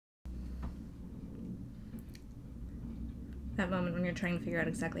That moment when you're trying to figure out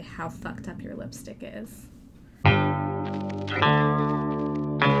exactly how fucked up your lipstick is.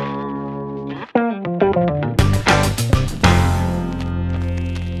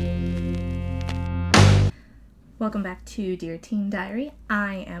 Welcome back to Dear Teen Diary.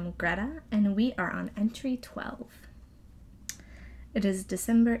 I am Greta, and we are on entry 12. It is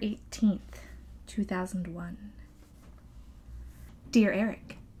December 18th, 2001. Dear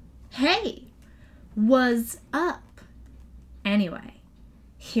Eric, hey, what's up? Anyway,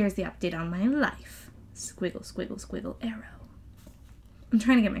 here's the update on my life. Squiggle, squiggle, squiggle, arrow. I'm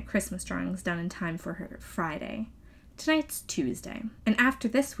trying to get my Christmas drawings done in time for her Friday. Tonight's Tuesday, and after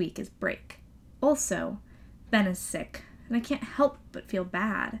this week is break. Also, Ben is sick, and I can't help but feel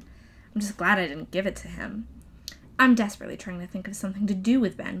bad. I'm just glad I didn't give it to him. I'm desperately trying to think of something to do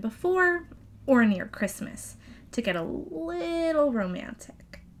with Ben before or near Christmas to get a little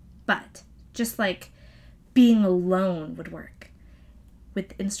romantic. But just like being alone would work,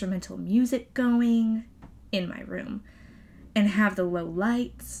 with instrumental music going in my room and have the low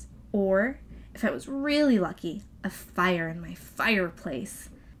lights, or if I was really lucky, a fire in my fireplace.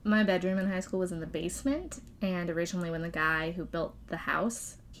 My bedroom in high school was in the basement, and originally when the guy who built the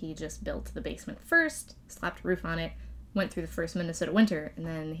house, he just built the basement first, slapped a roof on it, went through the first Minnesota winter, and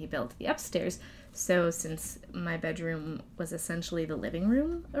then he built the upstairs. So since my bedroom was essentially the living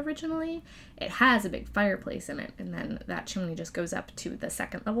room originally, it has a big fireplace in it, and then that chimney just goes up to the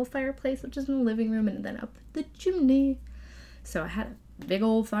second level fireplace, which is in the living room, and then up the chimney. So I had a big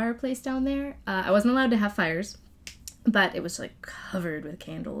old fireplace down there. I wasn't allowed to have fires, but it was like covered with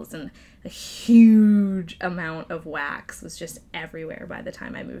candles, and a huge amount of wax was just everywhere by the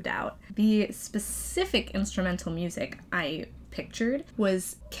time I moved out. The specific instrumental music I pictured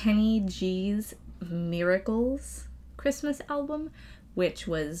was Kenny G's Miracles Christmas album, which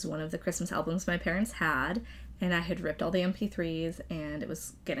was one of the Christmas albums my parents had, and I had ripped all the MP3s, and it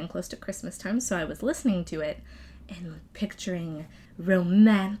was getting close to Christmas time, so I was listening to it and picturing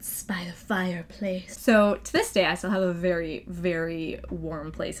romance by the fireplace. So to this day, I still have a very, very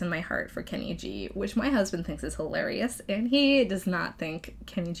warm place in my heart for Kenny G, which my husband thinks is hilarious, and he does not think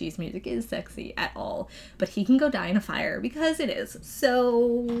Kenny G's music is sexy at all, but he can go die in a fire because it is.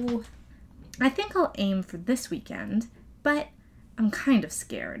 So I think I'll aim for this weekend, but I'm kind of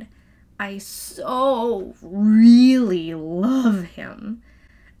scared. I so really love him.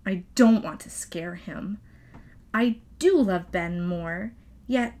 I don't want to scare him. I do love Ben more,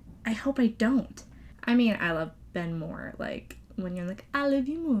 yet I hope I don't. I mean, I love Ben more, like, when you're like, I love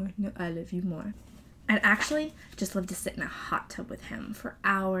you more. No, I love you more. I'd actually just love to sit in a hot tub with him for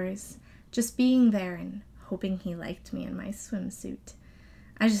hours, just being there and hoping he liked me in my swimsuit.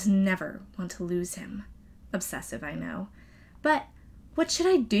 I just never want to lose him. Obsessive, I know. But what should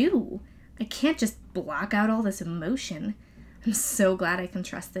I do? I can't just block out all this emotion. I'm so glad I can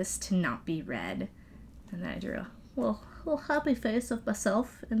trust this to not be read. And then I drew a little happy face of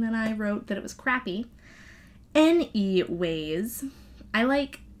myself, and then I wrote that it was crappy. Anyways, I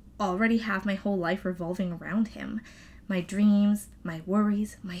already have my whole life revolving around him. My dreams, my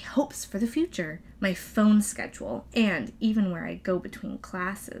worries, my hopes for the future, my phone schedule, and even where I go between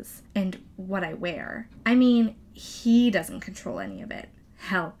classes, and what I wear. I mean, he doesn't control any of it.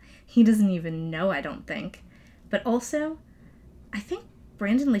 Hell, he doesn't even know, I don't think. But also, I think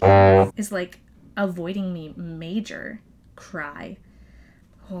Brandon Lee is avoiding me major. Cry.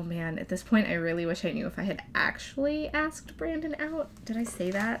 Oh man, at this point I really wish I knew if I had actually asked Brandon out. Did I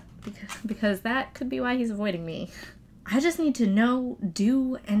say that? Because that could be why he's avoiding me. I just need to know,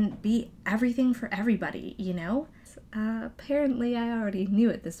 do, and be everything for everybody, you know? Apparently I already knew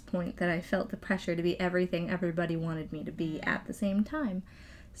at this point that I felt the pressure to be everything everybody wanted me to be at the same time.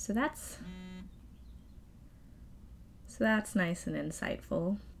 So that's nice and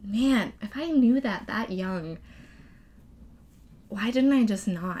insightful. Man, if I knew that young, why didn't I just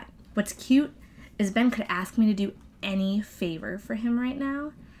not? What's cute is Ben could ask me to do any favor for him right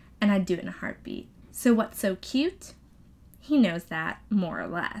now, and I'd do it in a heartbeat. So what's so cute? He knows that, more or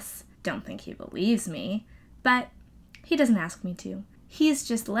less. Don't think he believes me, but he doesn't ask me to. He's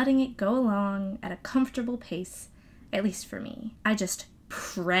just letting it go along at a comfortable pace, at least for me. I just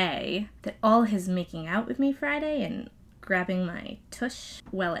pray that all his making out with me Friday and grabbing my tush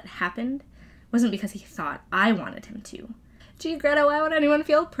while it happened wasn't because he thought I wanted him to. Gee, Greta, why would anyone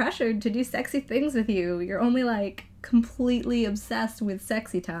feel pressured to do sexy things with you? You're only, completely obsessed with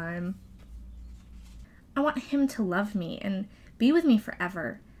sexy time. I want him to love me and be with me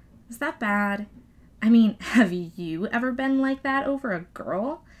forever. Is that bad? I mean, have you ever been like that over a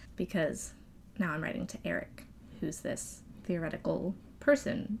girl? Because now I'm writing to Eric, who's this theoretical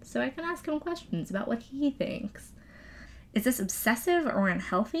person, so I can ask him questions about what he thinks. Is this obsessive or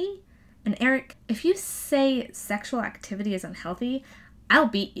unhealthy? And Eric, if you say sexual activity is unhealthy, I'll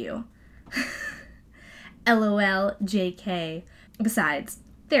beat you. LOL, JK. Besides,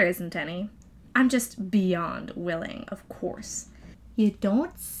 there isn't any. I'm just beyond willing, of course. You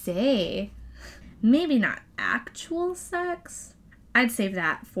don't say. Maybe not actual sex. I'd save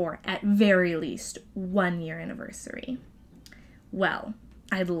that for, at very least, 1 year anniversary. Well,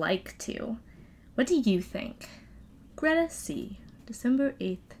 I'd like to. What do you think? Greta C., December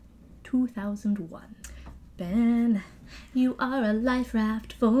 8th, 2001. Ben, you are a life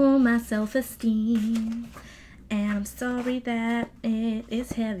raft for my self-esteem. And I'm sorry that it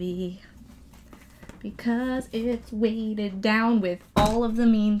is heavy, because it's weighted down with all of the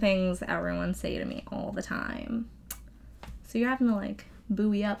mean things everyone say to me all the time. So you're having to, like,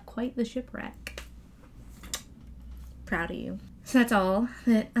 buoy up quite the shipwreck. Proud of you. So that's all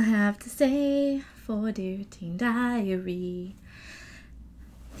that I have to say for Dear Teen Diary.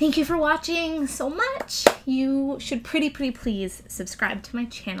 Thank you for watching so much. You should pretty please subscribe to my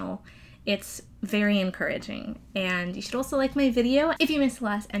channel. It's very encouraging. And you should also like my video. If you missed the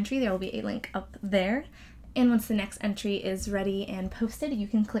last entry, there will be a link up there. And once the next entry is ready and posted, you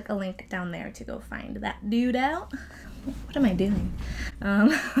can click a link down there to go find that dude out. What am I doing?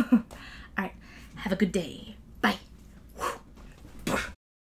 Alright, have a good day. Bye.